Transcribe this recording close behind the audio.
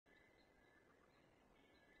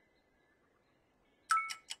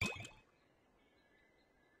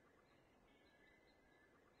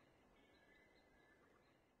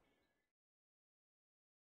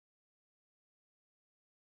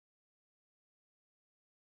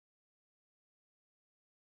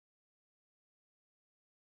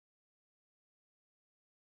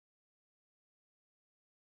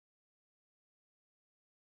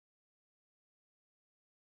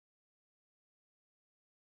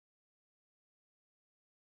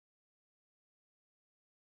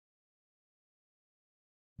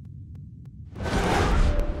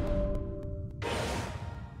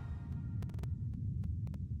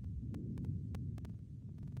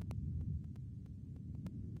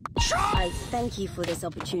I thank you for this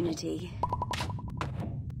opportunity.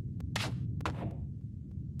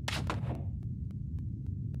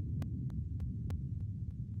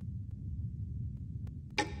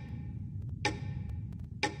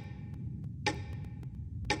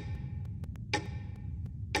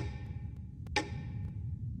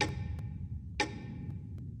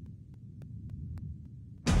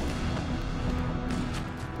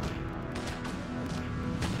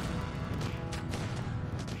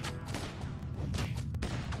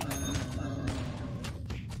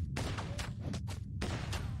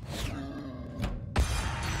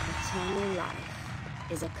 Eternal life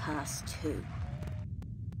is a curse too.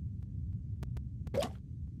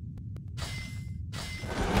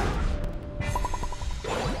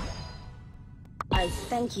 I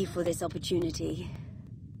thank you for this opportunity.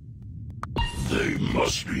 They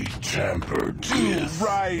must be tampered with.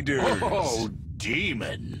 Riders! Oh,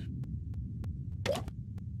 demon!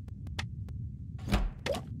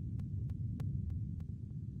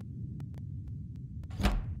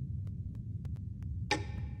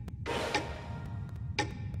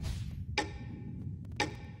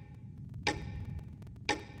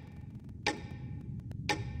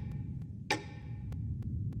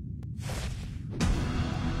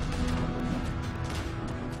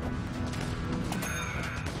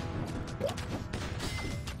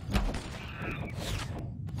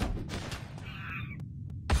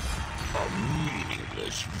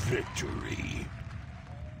 Meaningless victory.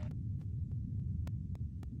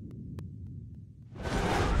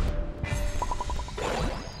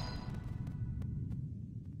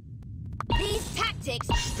 These tactics...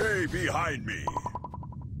 Stay behind me!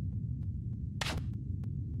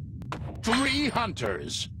 3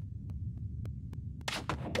 hunters.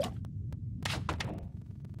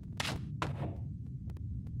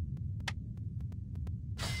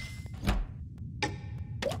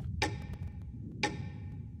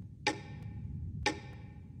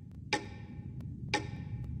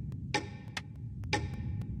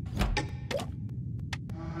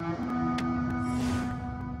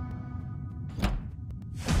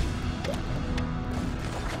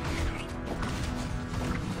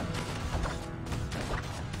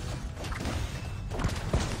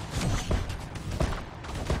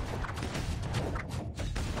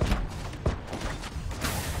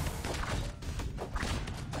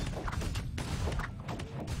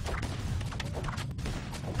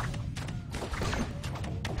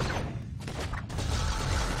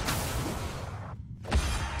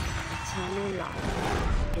 Eternal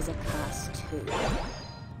life is a curse too.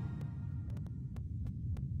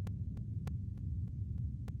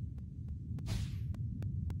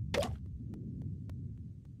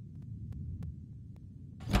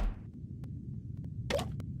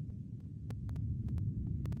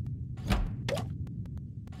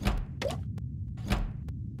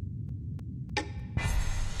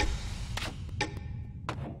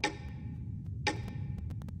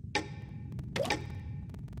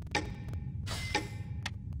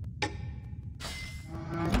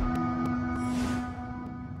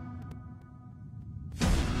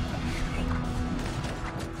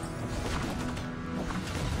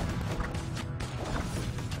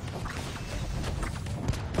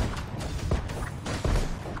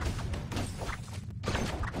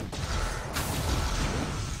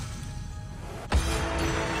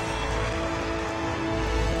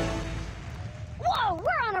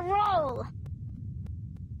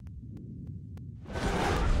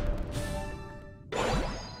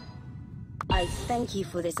 I thank you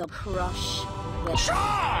for this crush.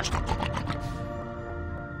 Charge!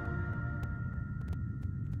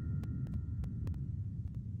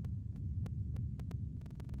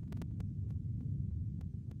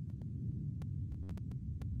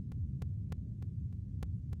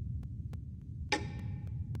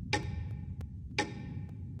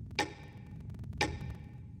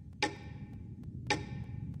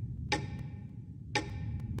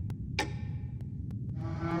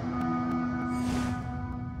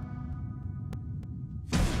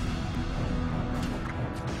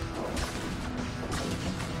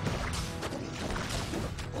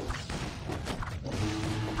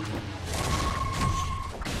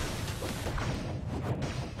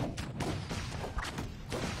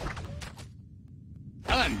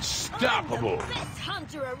 Unstoppable! I'm the best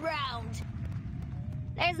hunter around!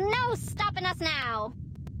 There's no stopping us now!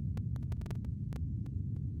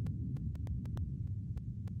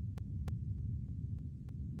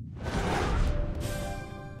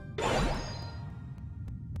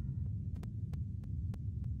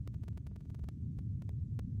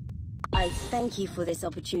 I thank you for this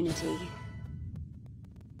opportunity.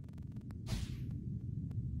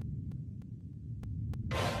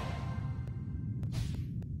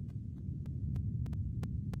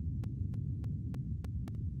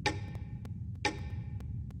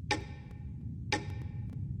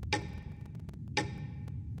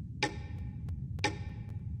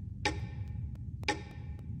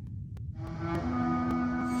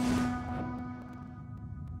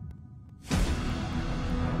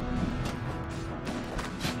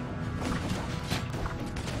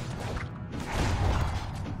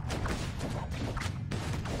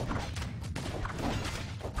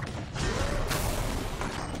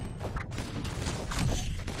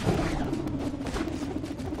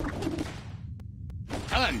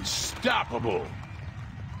 Unstoppable.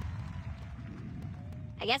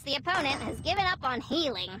 I guess the opponent has given up on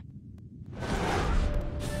healing.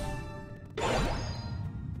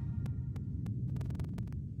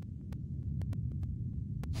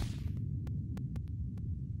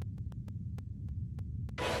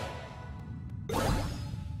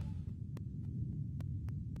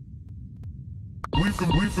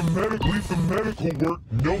 Leave the medical work.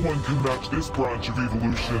 No one can match this branch of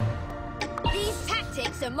evolution. These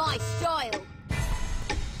tactics are my style.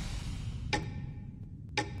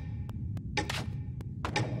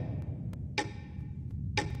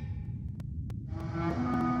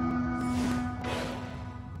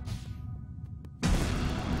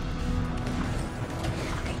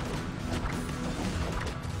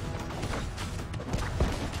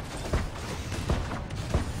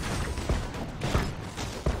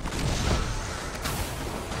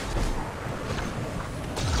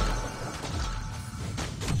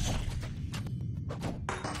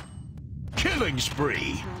 Killing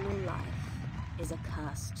spree. Eternal life is a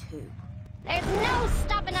curse too. There's no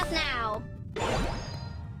stopping us now.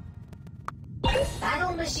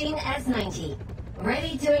 Battle machine S90.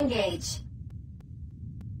 Ready to engage.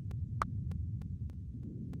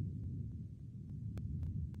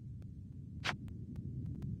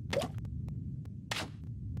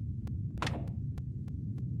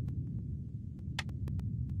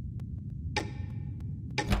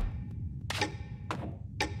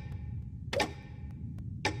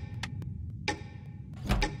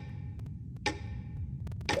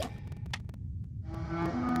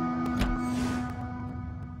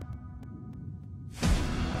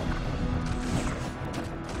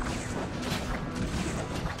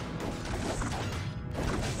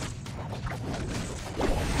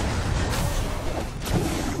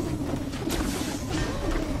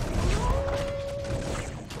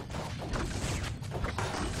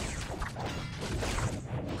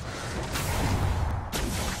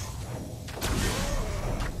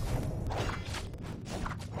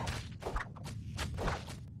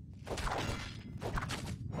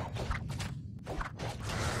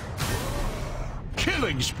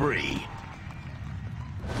 Killing spree.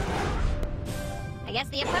 I guess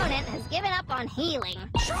the opponent has given up on healing.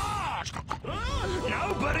 Charge!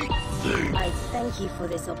 Nobody. I thank you for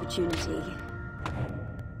this opportunity.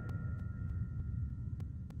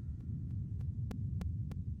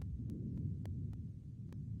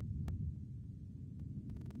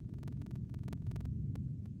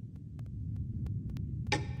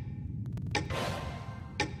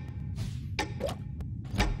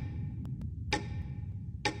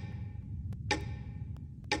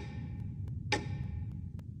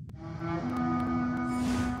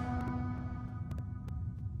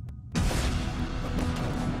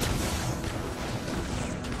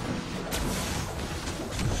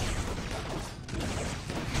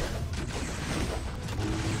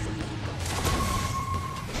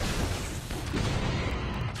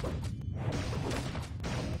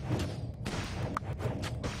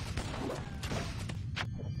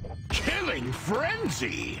 Killing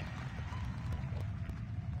frenzy.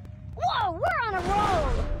 Whoa, we're on a roll!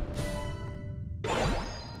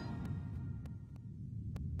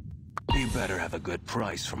 You better have a good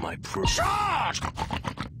price for my Charge!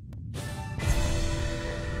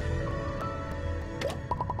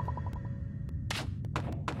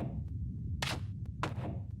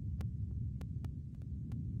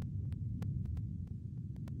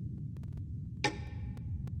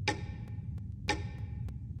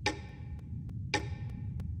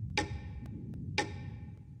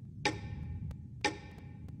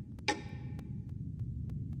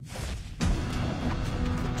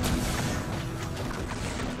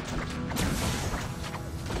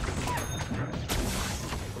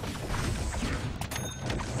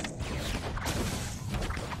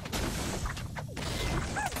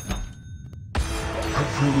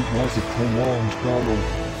 It really was a prolonged battle.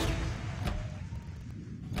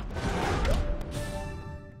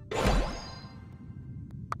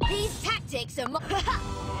 These tactics are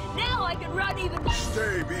now I can run even.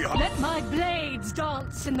 Stay behind. Let my blades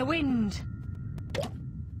dance in the wind.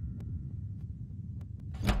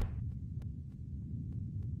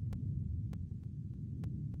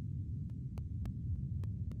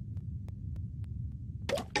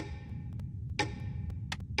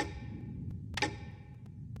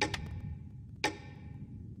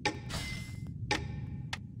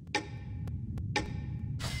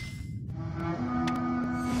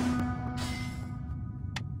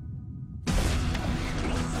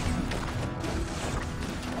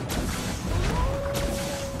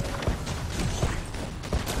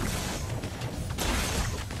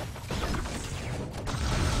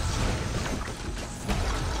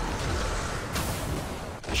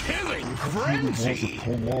 It was a Frenzy!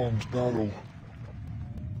 prolonged battle.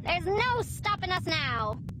 There's no stopping us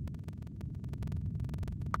now.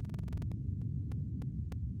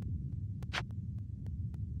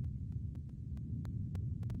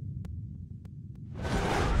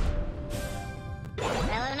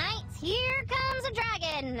 Fellow knights, here comes a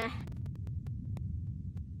dragon.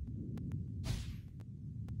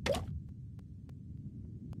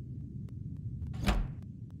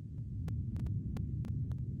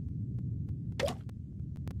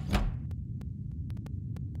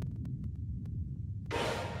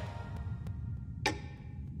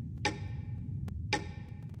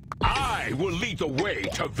 I will lead the way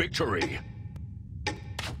to victory!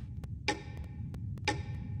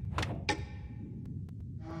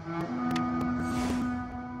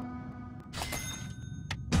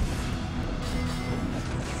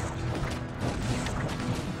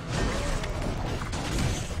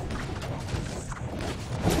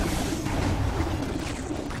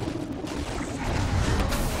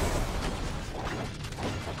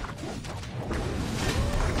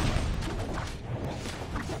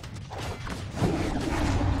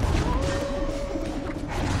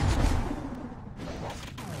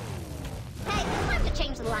 Hey, it's time to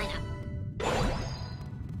change the lineup.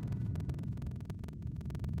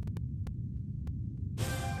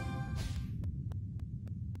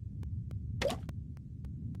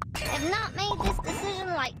 Have not made this decision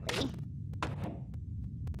lightly.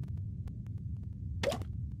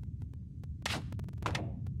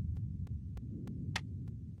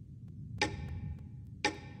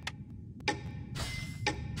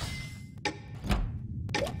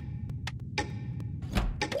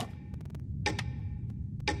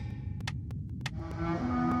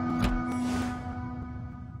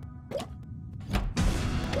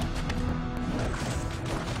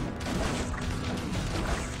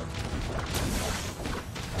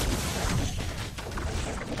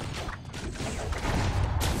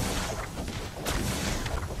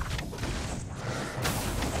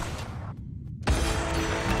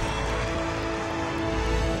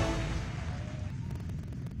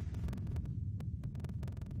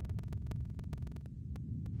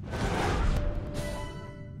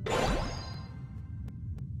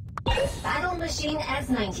 Battle machine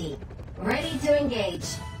S90. Ready to engage.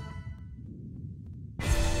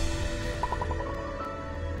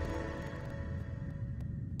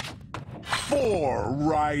 Four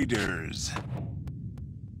riders!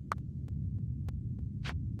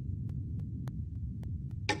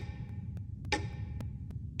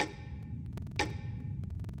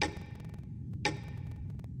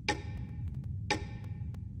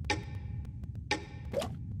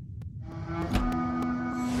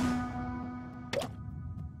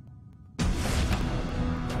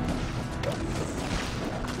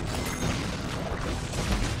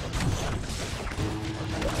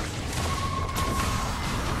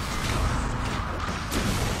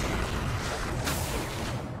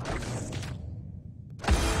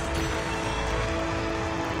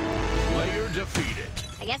 Player defeated.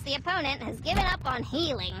 I guess the opponent has given up on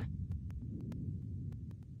healing.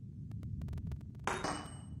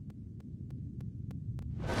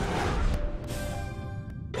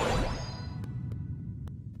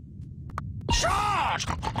 Charge!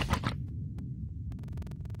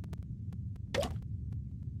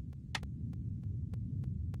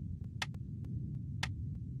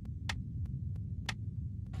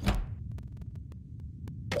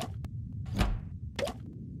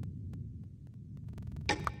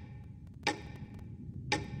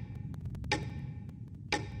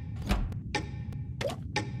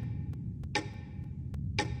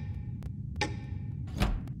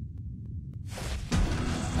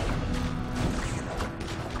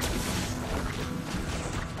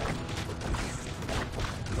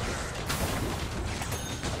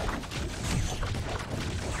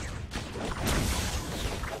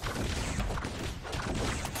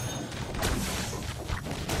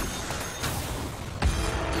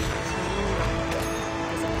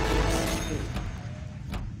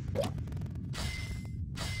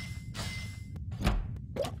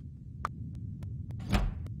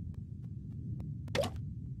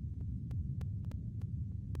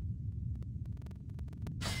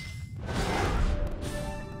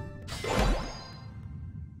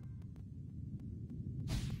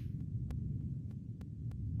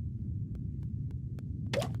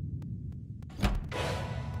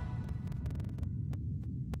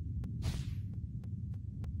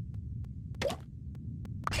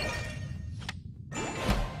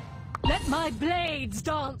 Let my blades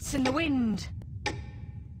dance in the wind.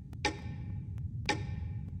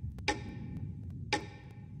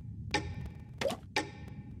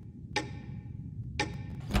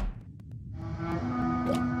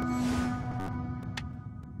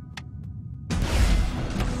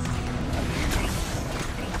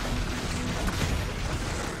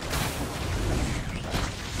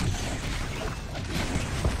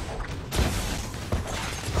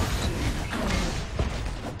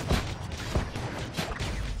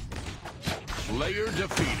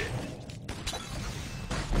 defeated.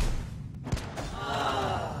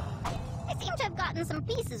 I seem to have gotten some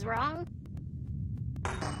pieces wrong.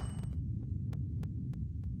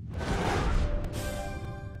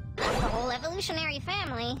 That's the whole evolutionary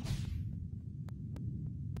family.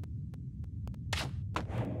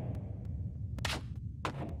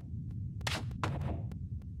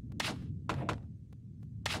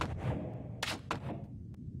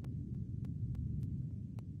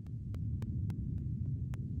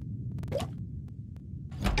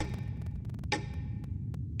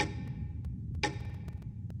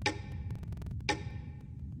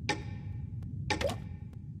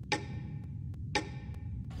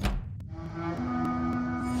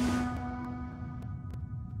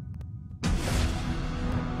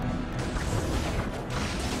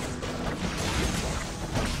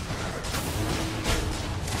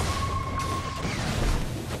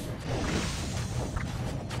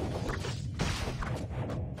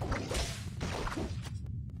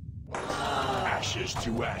 Ashes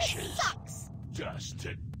to ashes. Sucks. Dust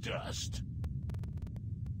to dust.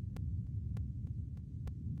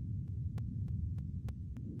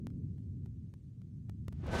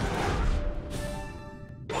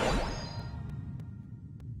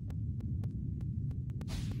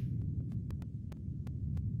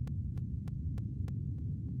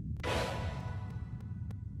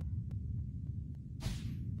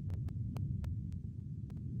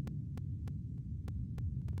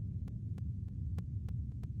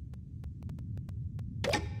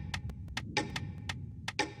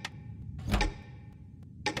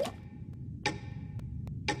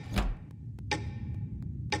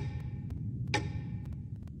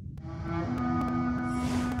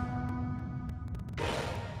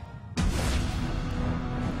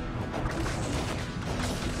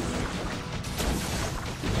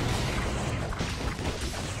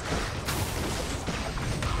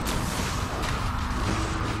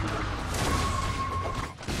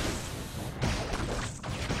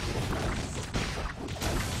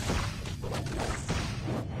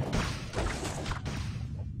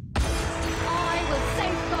 I will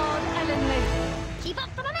safeguard Ellenly. Keep up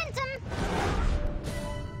the momentum.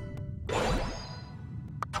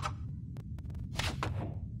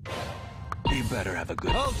 You better have a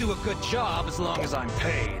good... I'll do a good job as long as I'm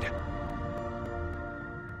paid.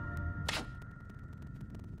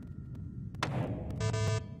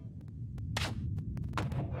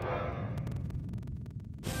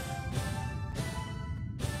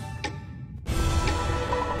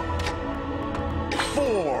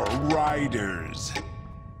 Four riders.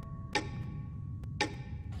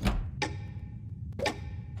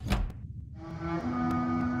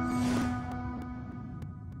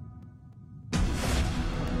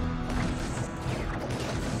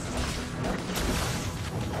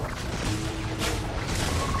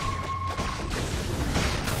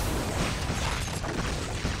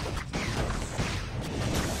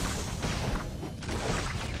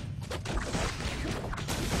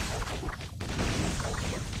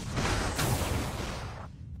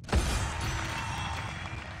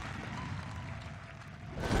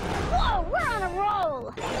 Whoa, we're on a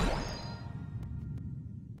roll.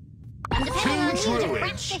 I'm depending on you to crack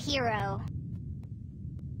Druids. the hero.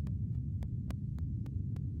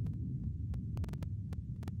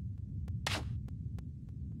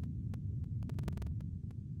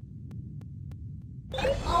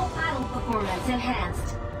 All battle performance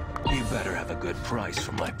enhanced. You better have a good price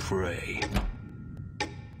for my prey.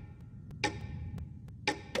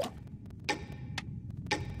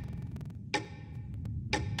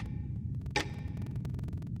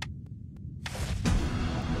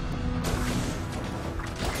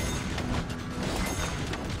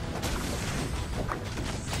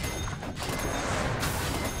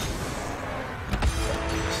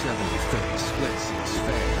 Split seems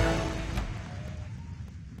fair.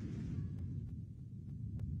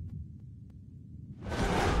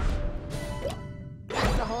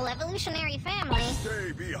 That's the whole evolutionary family.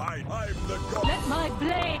 Stay behind. I'm the god. Let my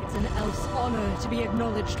blades an elf's honor to be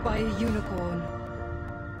acknowledged by a unicorn.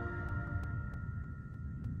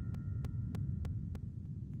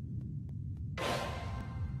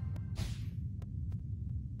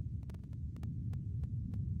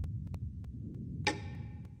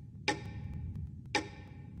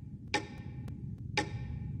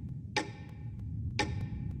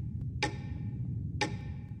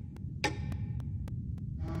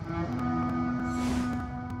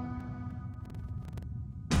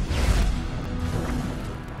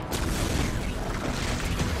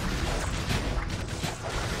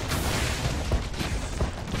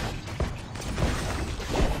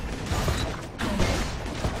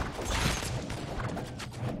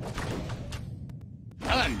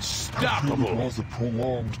 Unstoppable. was a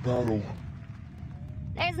prolonged battle.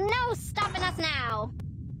 There's no stopping us now.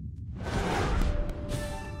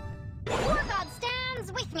 War God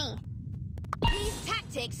stands with me. These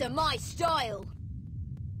tactics are my style.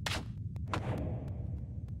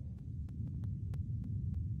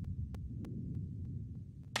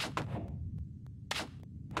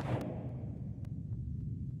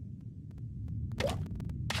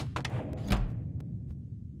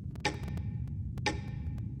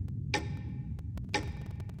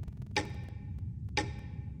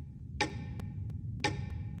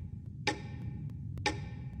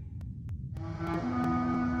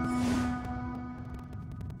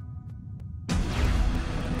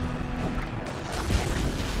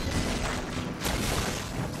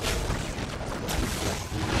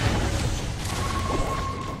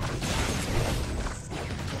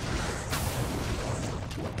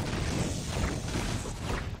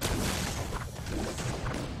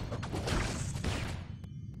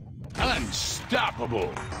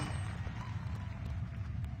 Unstoppable.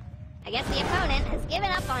 I guess the opponent has given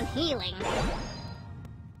up on healing.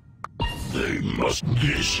 They must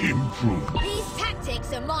disimprove. These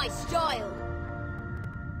tactics are my style.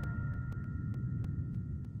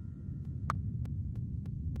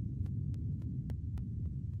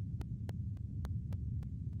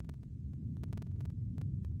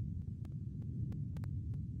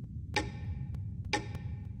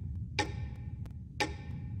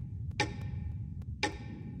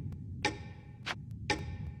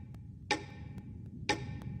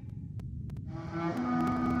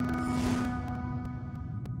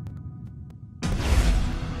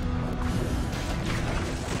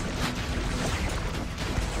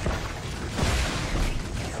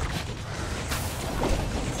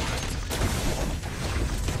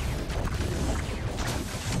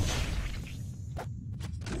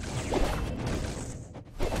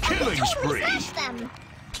 Killing spree. Smash them.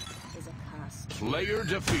 Is a curse. Player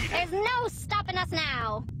defeated. There's no stopping us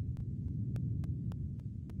now.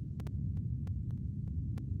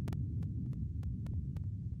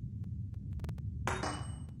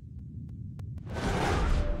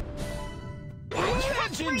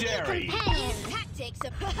 Legendary. Companions. Tactics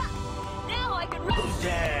are... now I can... Who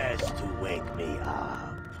dares to wake me up?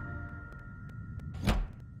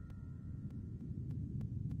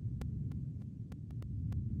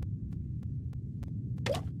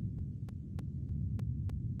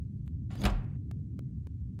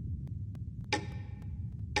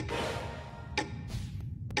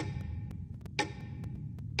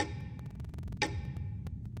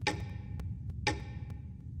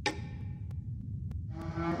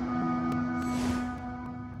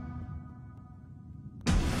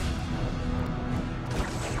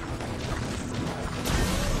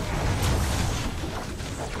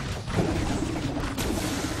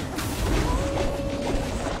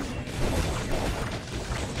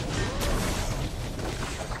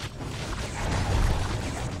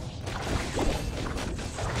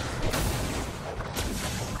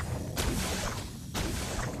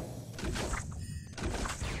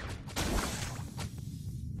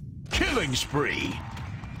 Killing spree.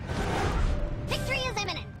 Victory is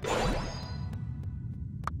imminent.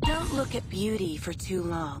 Don't look at beauty for too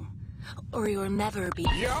long, or you'll never be...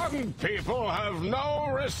 Young people have no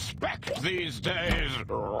respect these days.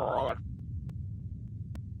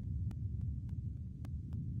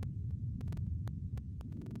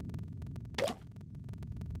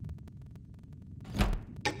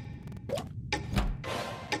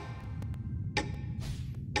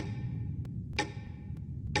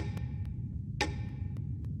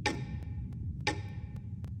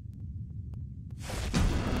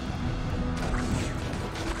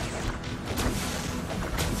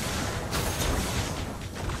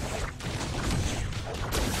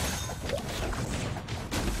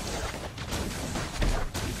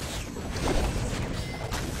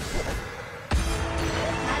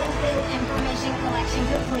 Battlefield information collection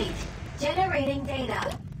complete. Generating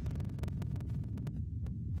data.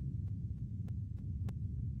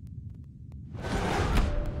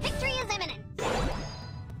 Victory is imminent.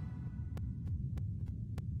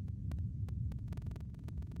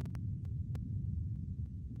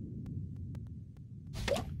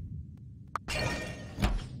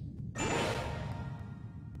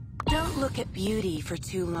 Don't look at beauty for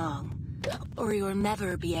too long, or you'll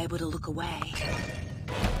never be able to look away.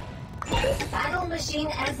 Battle machine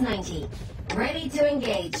S90. Ready to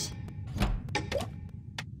engage.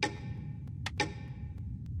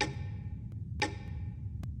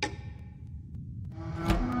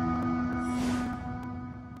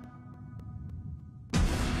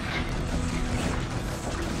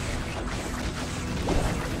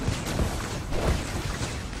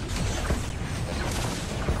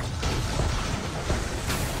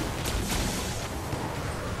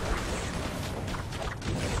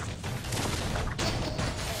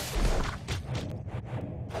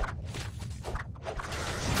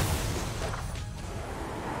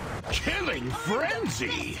 Killing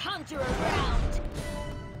frenzy! Hunter around.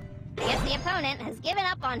 Guess the opponent has given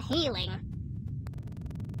up on healing.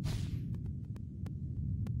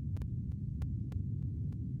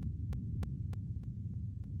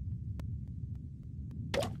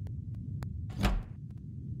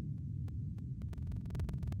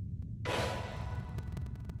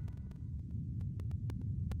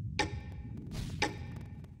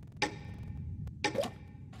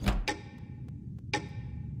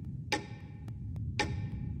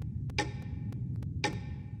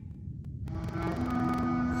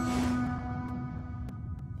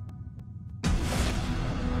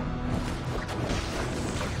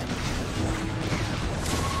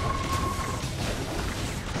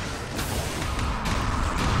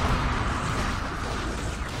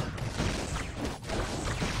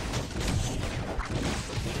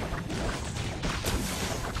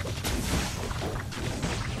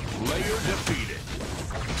 Player defeated.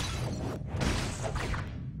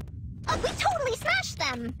 Oh, we totally smashed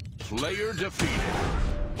them! Player defeated.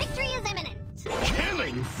 Victory is imminent.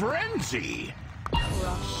 Killing frenzy!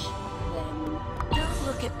 Crush them. Don't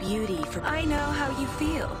look at beauty for... I know how you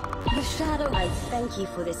feel. The Shadow, I thank you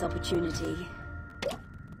for this opportunity.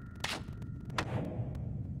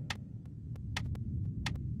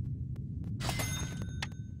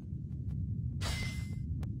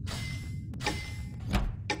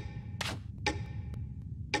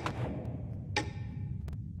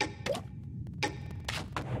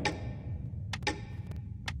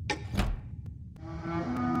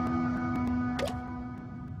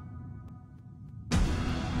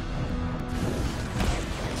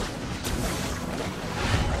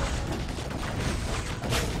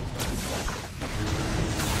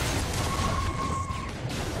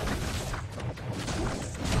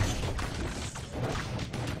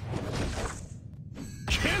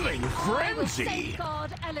 Frenzy!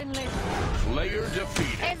 Safeguard Ellenly. Player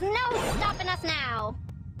defeated. There's no stopping us now.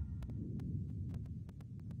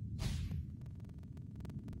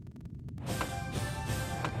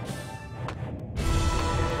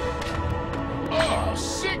 Oh,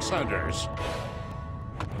 600s!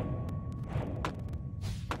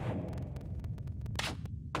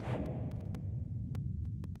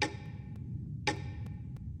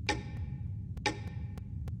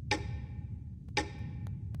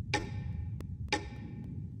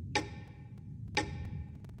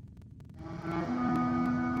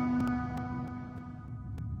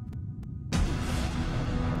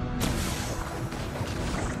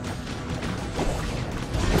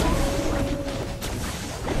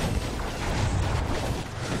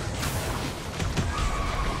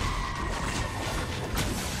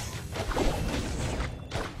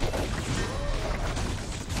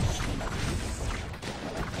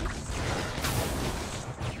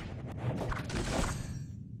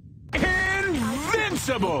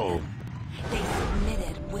 Invincible! They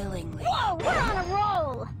submitted willingly. Whoa, we're on a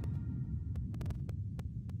roll.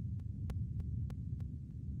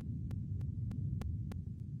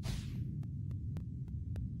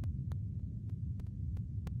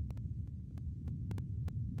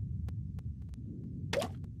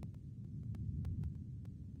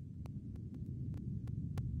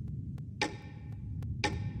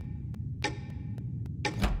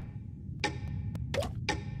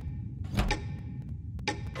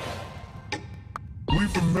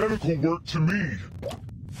 Leave the medical work to me.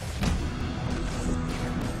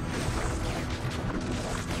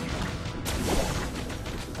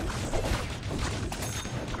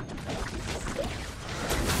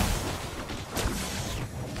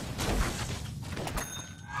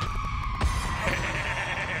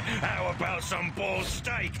 How about some bull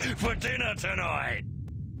steak for dinner tonight?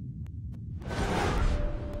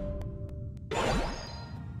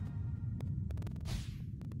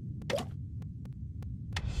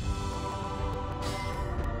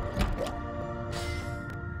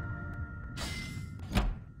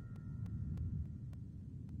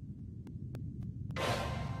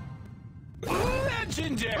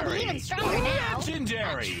 Legendary! We'll be even stronger now.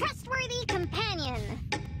 Legendary! A trustworthy companion.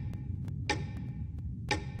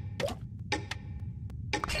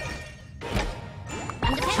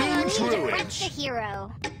 I'm depending on you to Druids. wreck the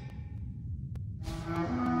hero.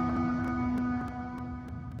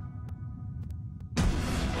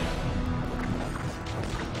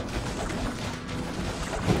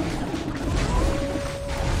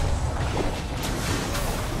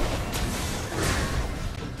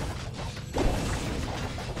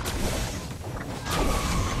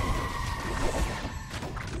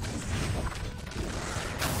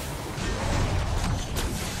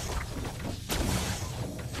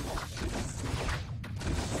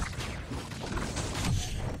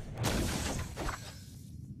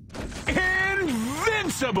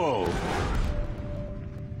 Invincible!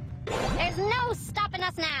 There's no stopping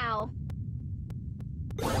us now.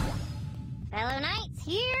 Fellow knights,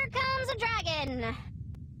 here comes a dragon.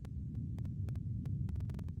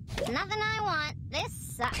 Nothing I want.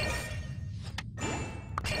 This sucks.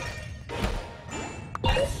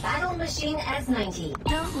 Battle machine S90.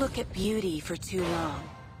 Don't look at beauty for too long,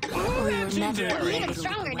 or you'll never I'm be even able to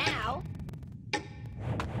look stronger away. now.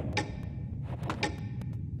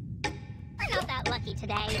 We're not that lucky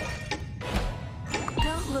today.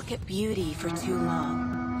 Don't look at beauty for too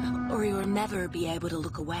long, or you'll never be able to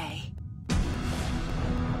look away.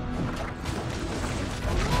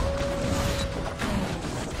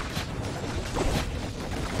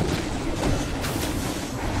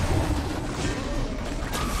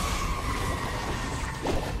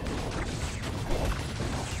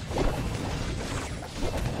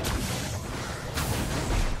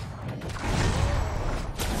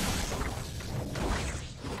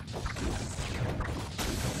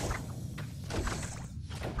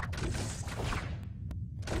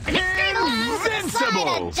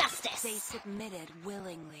 Invincible! They Justice. submitted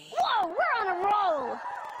willingly. Whoa, we're on a roll.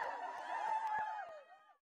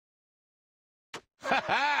 Ha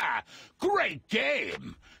ha! Great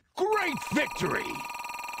game! Great victory!